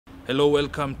Hello,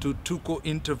 welcome to Tuko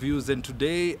Interviews, and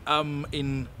today I'm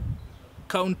in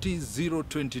County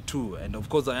 022, and of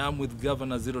course I am with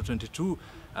Governor 022,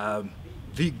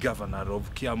 the Governor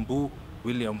of Kiambu,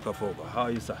 William Kabogo. How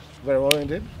are you, sir? Very well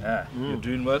indeed. You're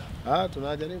doing well?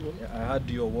 Tunajaribu. I heard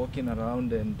you're walking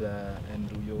around and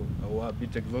you were a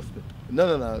bit exhausted.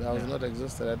 No, I was not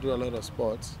exhausted. I do a lot of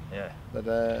sports. Yeah. But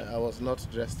I was not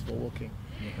dressed for walking.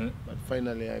 But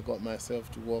finally I got myself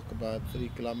to walk about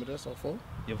 3 kilometers or 4.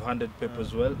 You've handed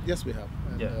papers well? Yes, we have.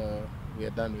 And Yeah. we are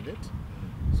done with it.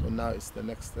 So now it's the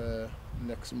next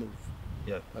move.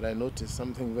 Yeah. But I noticed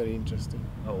something very interesting.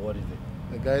 Oh, what is it?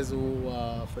 The guys who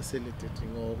are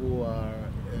facilitating or who are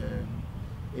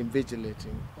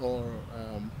invigilating or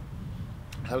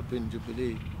helping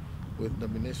Jubilee with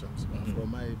nominations are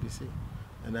from IEBC.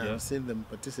 And I have seen them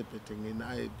participating in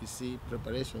IEBC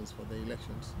preparations for the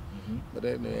elections. But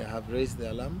anyway, I have raised the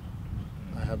alarm.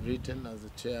 I have written as the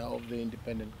chair of the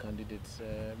Independent Candidates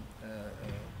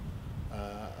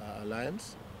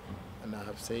Alliance, and I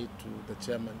have said to the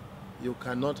chairman, you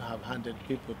cannot have handed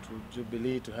people to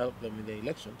Jubilee to help them in the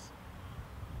elections.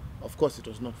 Of course, it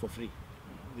was not for free.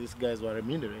 These guys were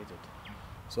remunerated.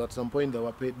 So at some point they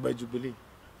were paid by Jubilee.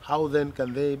 How then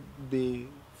can they be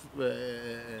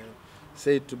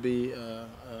said to be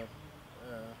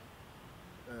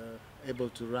able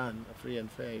to run a free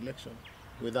and fair election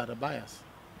without a bias?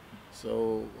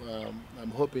 So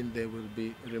I'm hoping they will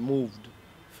be removed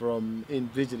from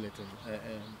invigilating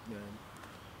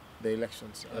the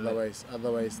elections. Otherwise,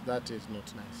 that is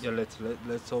not nice. Yeah,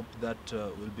 let's hope that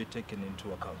will be taken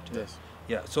into account. Yes.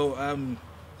 Yeah. So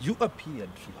you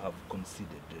appeared to have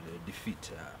conceded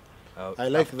defeat. I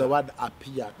like the word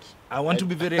appeared. I want to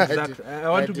be very exact. I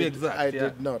want to be exact. I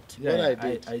did not. Yeah, What I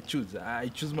did. I choose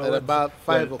my at words. about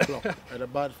 5 o'clock. At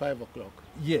about 5 o'clock.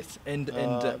 Yes, and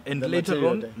the later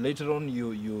on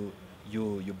you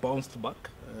bounced back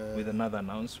with another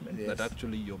announcement that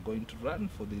actually you're going to run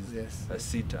for this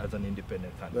seat as an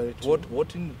independent candidate.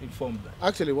 What informed that?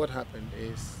 Actually, what happened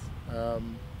is,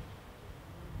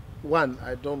 one,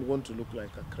 I don't want to look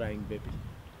like a crying baby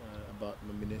about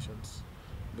nominations,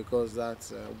 because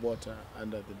that's water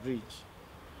under the bridge.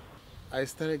 I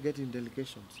started getting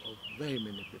delegations of very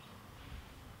many people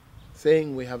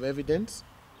saying we have evidence,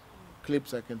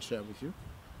 clips I can share with you,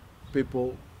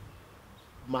 people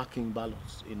marking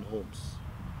ballots in homes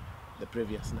the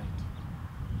previous night.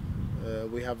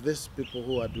 We have these people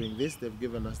who are doing this, they've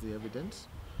given us the evidence.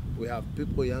 We have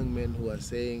people, young men, who are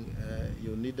saying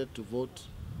you needed to vote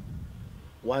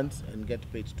once and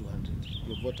get paid 200.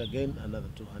 You vote again, another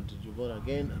 200. You vote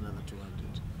again, another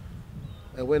 200.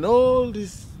 And when all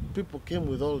these people came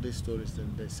with all these stories,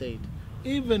 and they said,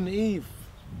 even if,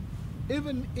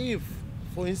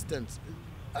 for instance,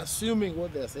 assuming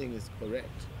what they're saying is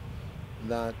correct,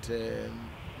 that,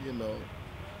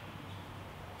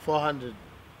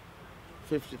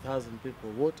 450,000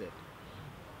 people voted,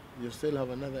 you still have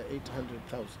another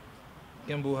 800,000.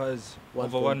 Kiambu has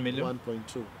over 1 million?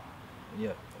 1.2.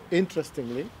 Yeah.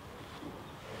 Interestingly,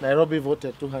 Nairobi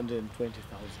voted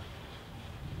 220,000.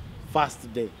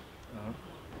 First day.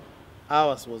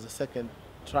 Ours was the second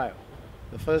trial.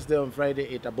 The first day on Friday,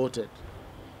 it aborted.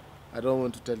 I don't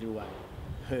want to tell you why.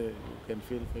 You can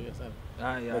feel for yourself.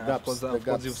 Of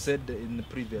course you've said in the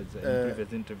previous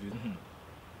interview.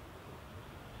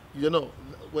 You know,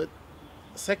 with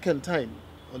second time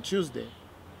on Tuesday,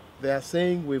 they are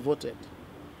saying we voted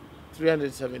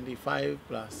 375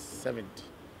 plus 70.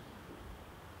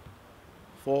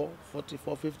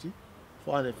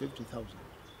 450,000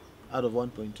 out of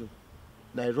 1.2.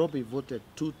 Nairobi voted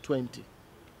 220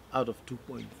 out of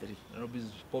 2.3. Nairobi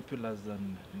is popular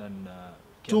than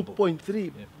Kiambu.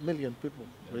 2.3 million people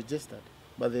registered,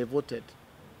 but they voted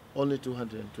only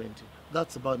 220.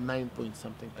 That's about 9 point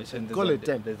something percent. Call it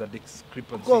 10. There's a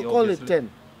discrepancy. Call it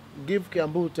 10. Give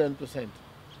Kiambu 10%.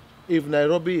 If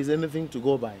Nairobi is anything to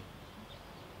go by,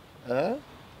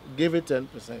 give it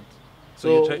 10%.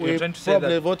 So you're trying to say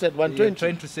probably that voted 120. You're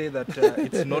trying to say that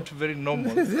it's not very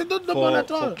normal, it's not normal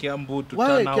at all. for Kiambu to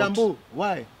turn out Kiambu?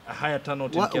 Why? A higher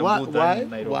turnout in Kiambu than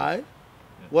Nairobi. Why? Yeah.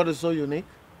 What is so unique?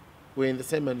 We're in the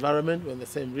same environment, we're in the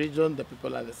same region, the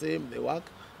people are the same, they work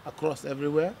across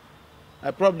everywhere.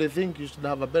 I probably think you should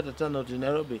have a better turnout in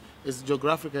Nairobi. It's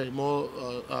geographically more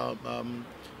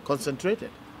concentrated,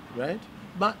 right?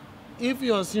 But if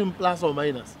you assume plus or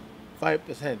minus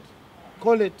 5%,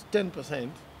 call it 10%,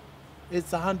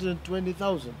 it's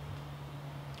 120,000.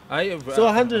 So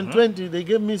 120, they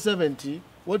gave me 70.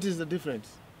 What is the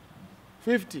difference?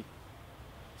 50.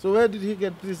 So where did he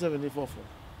get 374 from?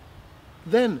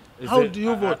 Then how do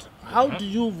you vote? How do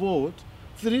you vote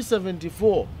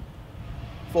 374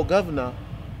 for governor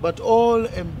but all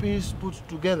MPs put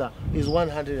together is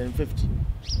 150.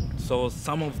 So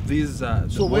some of these, So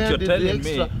what where you're did telling the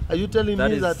extra? me, Are you telling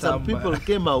me is that some some, people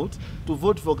came out to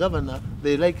vote for governor,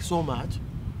 they like so much,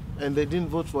 and they didn't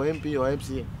vote for MP or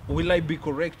MCA? will I be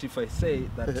correct if I say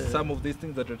that some of these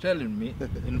things that you're telling me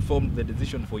informed the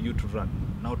decision for you to run,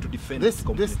 now to defend This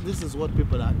completely? is what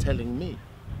people are telling me.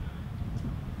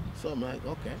 So I'm like,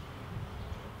 okay.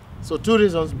 So two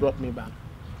reasons brought me back.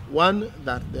 One,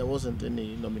 that there wasn't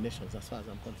any nominations as far as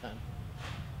I'm concerned.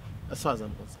 As far as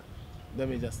I'm concerned. Let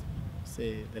me just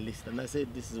say the list. And I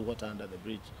said, this is water under the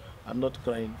bridge. I'm not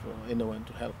crying for anyone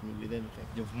to help me with anything.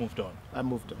 You've moved on. I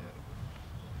moved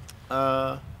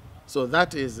on. So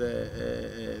that is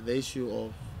the issue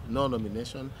of no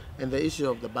nomination and the issue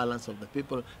of the balance of the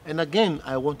people. And again,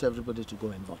 I want everybody to go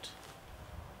and vote.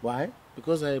 Why?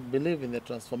 Because I believe in the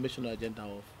transformational agenda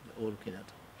of Uhuru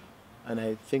Kenyatta. And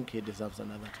I think he deserves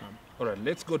another term. All right,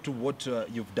 let's go to what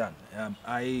you've done.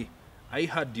 I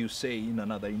heard you say in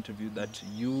another interview that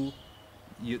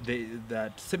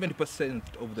that 70%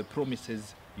 of the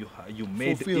promises you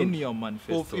made in your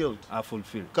manifesto are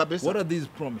fulfilled. Kabisa. What are these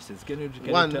promises? Can you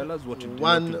tell us what you did?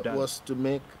 One was to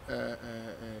make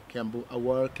Kiambu a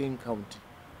working county.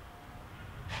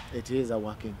 It is a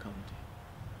working county.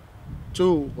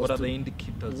 Two, what are the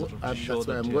indicators to show that's that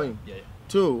where I'm going. Yeah.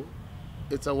 Two,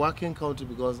 it's a working county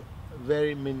because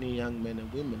very many young men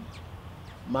and women,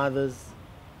 mothers,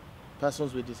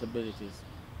 persons with disabilities,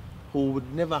 who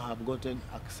would never have gotten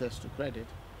access to credit,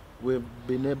 we've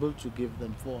been able to give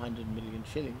them 400 million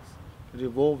shillings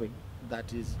revolving,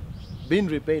 that is being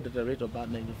repaid at a rate of about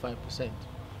 95%.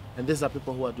 And these are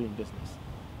people who are doing business.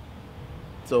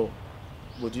 So,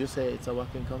 would you say it's a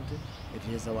working county?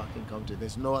 It is a working county.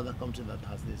 There's no other county that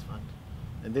has this fund.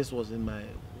 And this was in my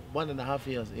 1.5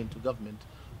 years into government.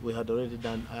 We had already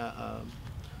done,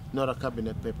 not a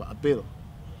cabinet paper, a bill.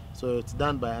 So it's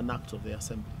done by an act of the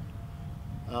assembly.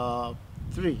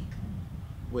 Three,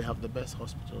 we have the best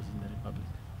hospitals in the Republic.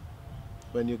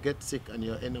 When you get sick and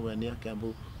you're anywhere near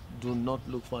Kiambu, do not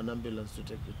look for an ambulance to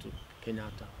take you to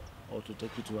Kenyatta or to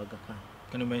take you to Aga Khan.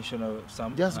 Can you mention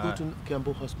some? Just go to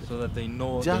Kiambu Hospital. So that they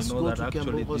know, Just they know go that to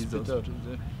actually Kiambu these Hospital.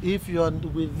 hospitals. If you are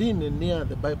within and near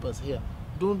the bypass here,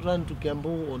 don't run to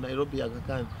Kiambu or Nairobi, Aga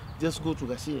Khan. Just go to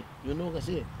Gashie. You know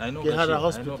Gashie? I know Kehara Gashie.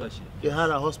 Hospital. I know Gashie.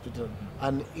 Kehara Hospital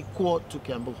and equal to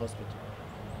Kiambu Hospital.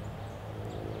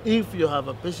 If you have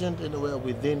a patient anywhere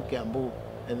within Kiambu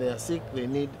and they are sick, they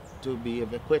need to be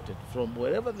evacuated from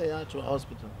wherever they are to a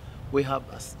hospital. We have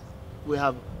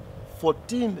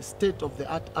 14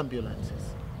 state-of-the-art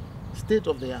ambulances.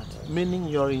 State-of-the-art, meaning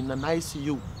you're in an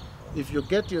ICU. If you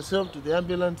get yourself to the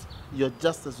ambulance, you're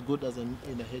just as good as in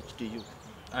a HDU.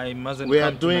 I mustn't We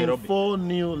are come to doing Nairobi. 4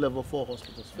 new level 4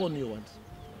 hospitals, 4 new ones.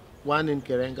 One in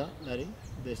Kerenga, Nari.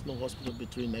 There's no hospital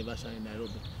between Naivasha and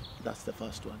Nairobi. That's the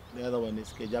first one. The other one is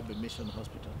Kejabe Mission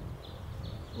Hospital,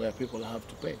 where people have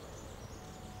to pay.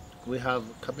 We have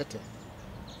Kabete,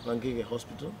 Wangige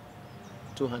Hospital,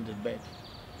 200 bed.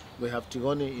 We have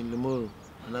Tigoni in Limuru,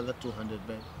 another 200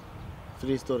 bed,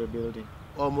 3-story building,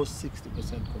 almost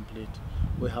 60% complete.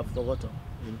 We have Thogoto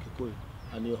in Kikuyu,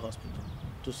 a new hospital.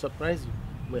 To surprise you,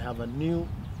 we have a new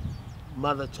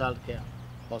mother-child care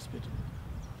hospital,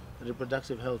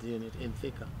 reproductive health unit in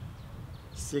Thika,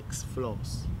 6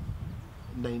 floors,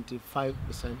 95%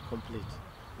 complete.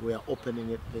 We are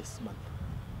opening it this month.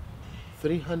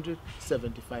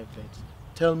 375 beds.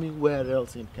 Tell me where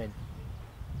else in Kenya.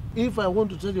 If I want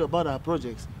to tell you about our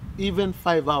projects, even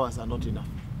 5 hours are not enough.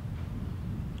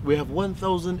 We have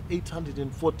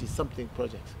 1,840 something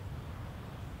projects.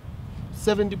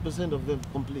 70% of them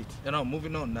complete. You know,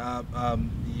 moving on.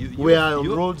 We are on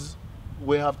roads.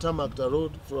 We have tarmacked a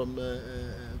road from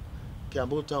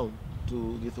Kiambu town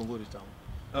to Githunguri town.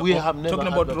 We have never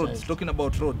talking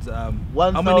about roads. How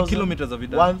 1, many kilometers have you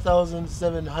done?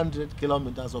 1,700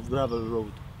 kilometers of gravel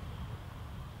road.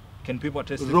 Can people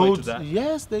testify Roads, to that?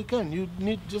 yes, they can. You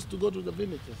need just to go to the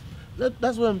villages.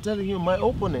 That's what I'm telling you. My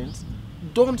opponents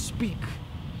don't speak.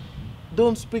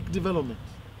 Don't speak development.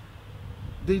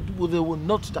 They will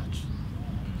not touch.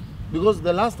 Because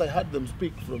the last I heard them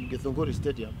speak from Githunguri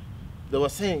Stadium, they were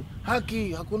saying,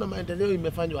 haki, hakuna maendeleo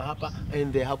imefanywa hapa,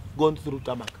 and they have gone through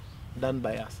tarmac, done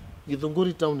by us.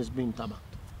 Githunguri town is being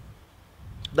tarmacked.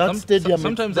 That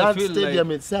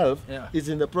stadium itself is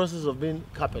in the process of being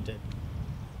carpeted.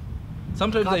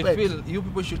 Sometimes I feel you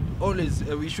people should always,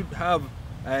 we should have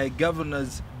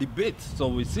governors' debates, so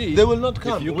we see. They will not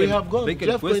come. We have gone. They can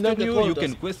Jeff question Koinange you, called you us.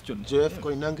 can question. Jeff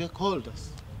Koinange called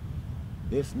us.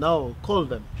 Yes, now call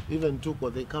them. Even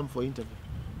Tuko, they come for interview.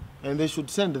 And they should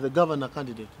send the governor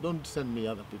candidate. Don't send me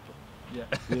other people. Yeah.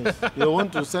 Yes. You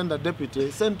want to send a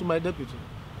deputy, send to my deputy.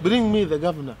 Bring me the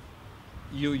governor.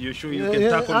 You sure you can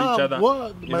tackle each other?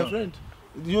 What, my know? friend?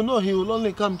 You know he will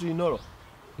only come to Inoro.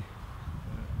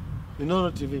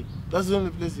 Inoro TV. That's the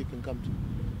only place he can come to.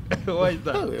 Why is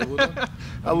that?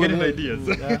 I'm getting ideas.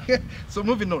 Yeah. So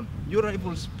moving on, your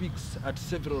rival speaks at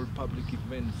several public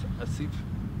events as if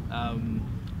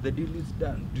the deal is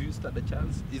done. Do you stand a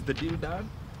chance? Is the deal done?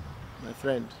 My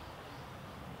friend,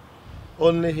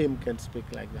 only him can speak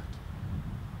like that.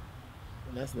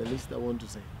 And that's the least I want to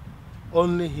say.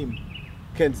 Only him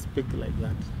can speak like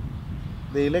that.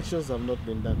 The elections have not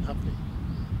been done, have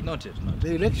they? Not yet, not yet.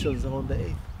 The elections are on the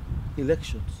 8th.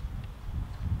 Elections.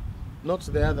 Not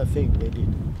the other thing they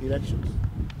did. Elections.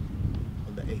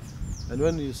 On the 8th. And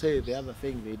when you say the other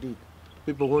thing they did,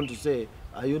 people want to say,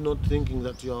 are you not thinking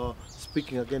that you're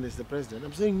speaking against the president?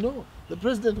 I'm saying no. The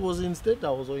president was in State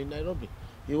House or in Nairobi.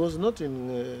 He was not in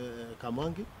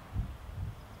Kamwangi.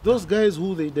 Those guys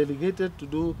who they delegated to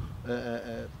do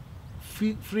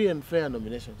free and fair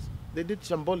nominations, they did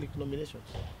shambolic nominations.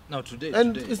 Now today,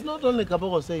 and it's not only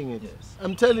Kabogo saying it. Yes.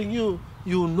 I'm telling you,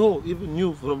 you know, even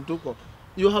you from Tuko,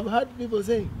 you have heard people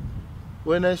saying,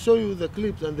 when I show you the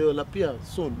clips and they will appear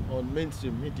soon on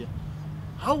mainstream media,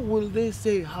 how will they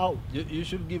say how? You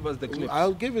should give us the clips.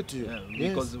 I'll give it to you. Yeah,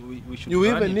 because we should. You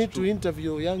even need to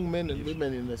interview young men and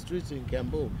women in the streets in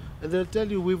Kiambu, and they'll tell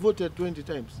you we voted 20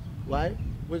 times. Why?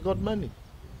 We got money.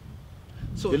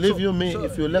 So, believe you me,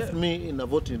 if you left me in a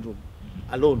voting room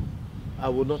alone, I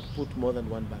will not put more than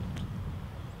one ballot.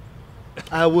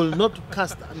 I will not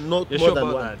cast more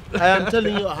than one. I am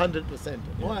telling you 100%.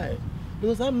 Why?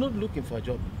 Because I'm not looking for a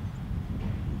job.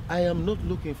 I am not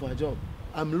looking for a job.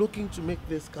 I'm looking to make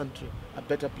this country a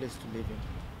better place to live in.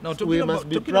 Now, so we must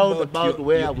be proud about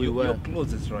where we were. Your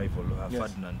closest rival,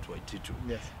 Ferdinand Waititu.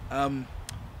 Yes.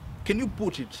 Can you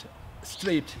put it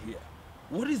straight here?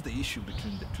 What is the issue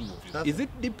between the two of you? Nothing. Is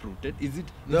it deep-rooted? Is it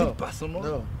personal?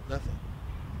 No, nothing.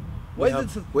 Why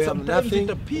is it sometimes it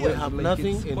appears we have like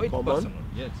nothing it's in quite common. personal?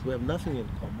 Yes. We have nothing in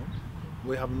common.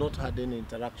 We have not had any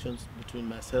interactions between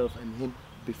myself and him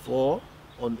before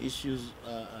on issues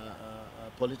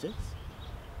politics.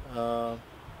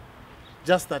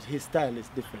 Just that his style is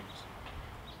different.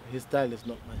 His style is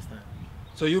not my style.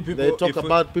 So you people, they talk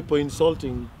about people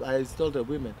insulting. I insulted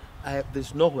women.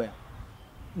 There's nowhere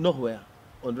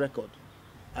on record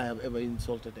I have ever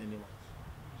insulted anyone.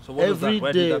 So what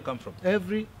where did that come from?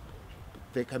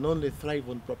 They can only thrive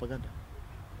on propaganda.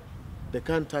 They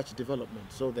can't touch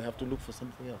development, so they have to look for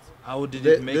something else. How did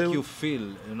it make you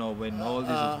feel, when all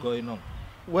this is going on?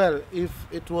 Well, if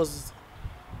it was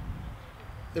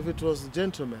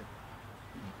gentlemen,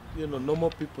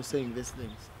 normal people saying these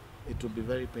things, it would be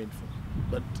very painful.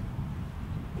 But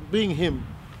being him,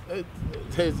 it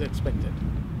is expected.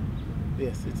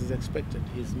 Yes, it is expected.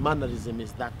 His mannerism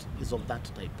is of that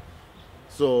type.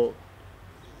 So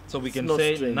we can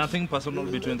say strange. Nothing personal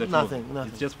between the two. Nothing.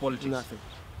 It's just politics. Nothing.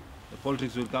 The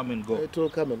politics will come and go. It will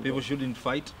come and People go. shouldn't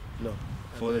fight. No.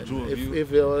 For the two of you.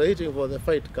 If you were waiting for the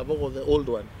fight, Kabogo, the old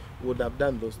one, would have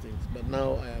done those things. But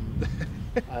now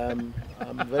I'm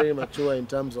very mature in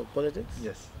terms of politics.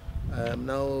 Yes. I'm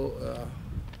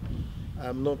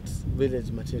not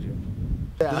village material.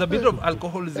 There's a bit of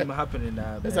alcoholism happening.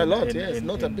 There's a lot, yes,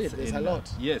 not a bit, there's a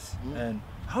lot. Yes, and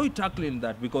how are you tackling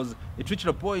that? Because it reached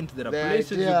a point, there are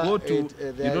places you go to,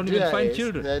 you don't even find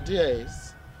children. The idea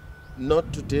is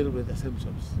not to deal with the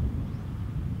symptoms.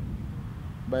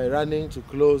 By running to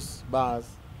close bars,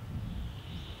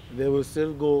 they will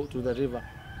still go to the river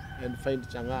and find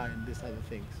changa and these other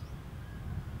things.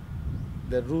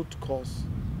 The root cause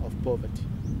of poverty,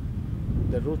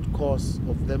 the root cause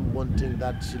of them wanting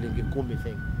that shilingi kumi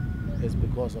thing is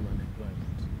because of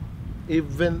unemployment.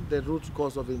 Even the root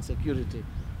cause of insecurity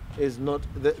is not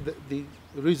the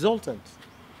resultant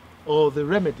or the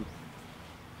remedy.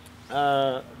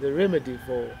 The remedy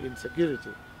for insecurity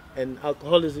and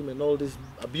alcoholism and all these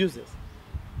abuses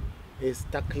is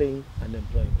tackling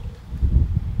unemployment.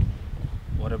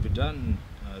 What have you done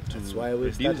to That's why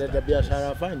we started that? the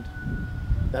Biashara Fund.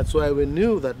 That's why we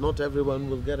knew that not everyone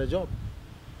will get a job.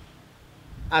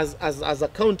 As a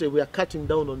county, we are cutting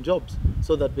down on jobs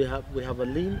so that we have a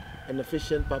lean and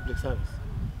efficient public service.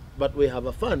 But we have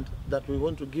a fund that we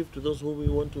want to give to those who we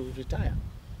want to retire,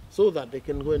 so that they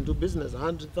can go and do business.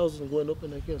 100,000 go and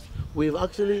open a kiosk. We've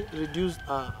actually reduced,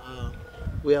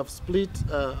 we have split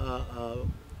a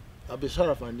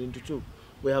Biashara Fund into two.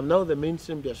 We have now the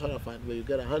mainstream Biashara Fund where you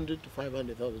get 100 to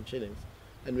 500,000 shillings,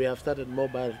 and we have started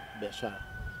mobile Biashara.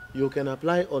 You can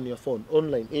apply on your phone,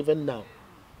 online, even now.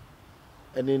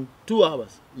 And in 2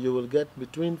 hours, you will get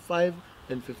between 5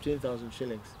 and 15,000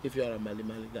 shillings if you are a Mali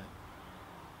guy.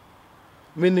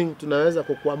 meaning tunaweza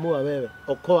kukuamua wewe,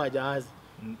 okoa jahazi.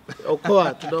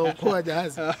 Okoa, tunaokoa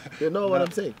jahazi. You know what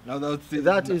I'm saying?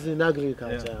 That is in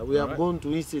agriculture. Yeah. We have gone to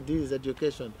ECD's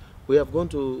education. We have gone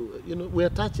to, we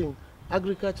are touching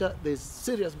agriculture. There's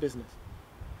serious business.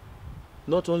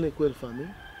 Not only quail farming,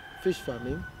 fish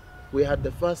farming. We had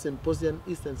the first symposium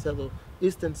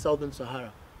Eastern Southern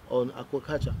Sahara on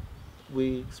aquaculture.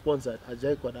 We sponsored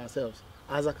Ajaikwad ourselves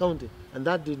as a county, and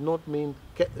that did not mean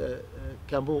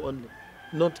Kiambu only,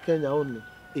 not Kenya only,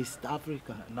 East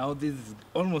Africa. Now this is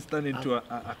almost turned into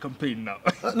a campaign now.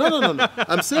 No.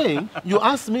 I'm saying, you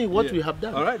asked me what we have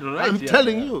done. All right. I'm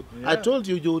telling you. I told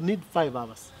you you need 5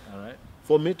 hours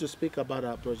for me to speak about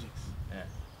our projects.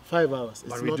 5 hours.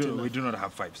 But we do not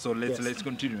have 5. So let's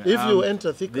continue. If you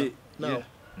enter Thika now,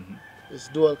 it's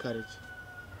dual carriage,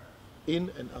 in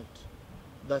and out.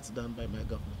 That's done by my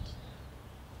government.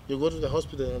 You go to the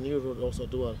hospital on New Road, also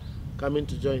dual, coming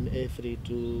to join A3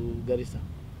 to Garissa,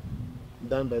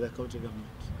 done by the county government.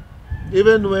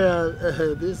 Even where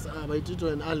this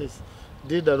Waititu and Alice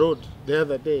did the road the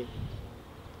other day,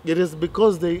 it is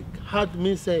because they heard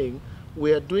me saying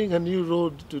we are doing a new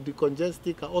road to decongest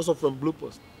Thika, also from Blue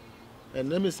Post. And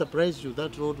let me surprise you,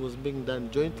 that road was being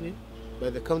done jointly by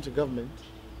the county government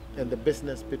and the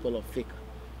business people of Thika.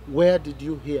 Where did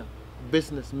you hear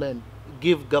businessmen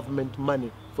give government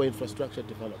money for infrastructure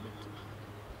development?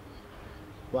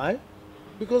 Why?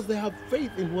 Because they have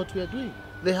faith in what we are doing.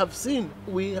 They have seen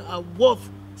we are worth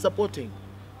supporting.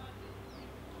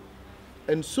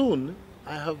 And soon,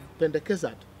 I have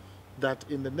pendekezed that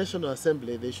in the National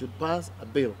Assembly they should pass a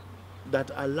bill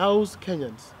that allows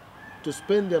Kenyans to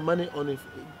spend their money on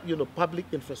public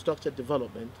infrastructure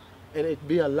development, and it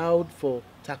be allowed for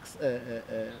tax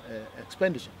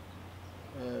expenditure.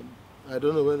 I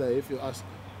don't know whether if you ask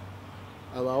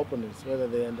our opponents whether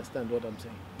they understand what I'm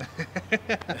saying.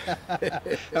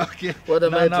 Okay. What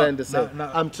am I trying to say?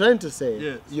 I'm trying to say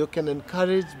yes, you can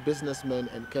encourage businessmen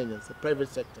and Kenyans, the private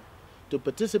sector, to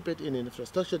participate in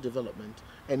infrastructure development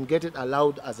and get it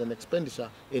allowed as an expenditure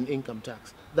in income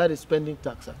tax. That is spending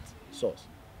tax at source.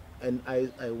 And I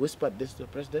whispered this to the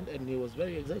president, and he was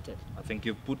very excited. I think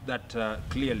you've put that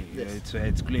clearly. Yes.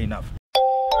 It's clear enough.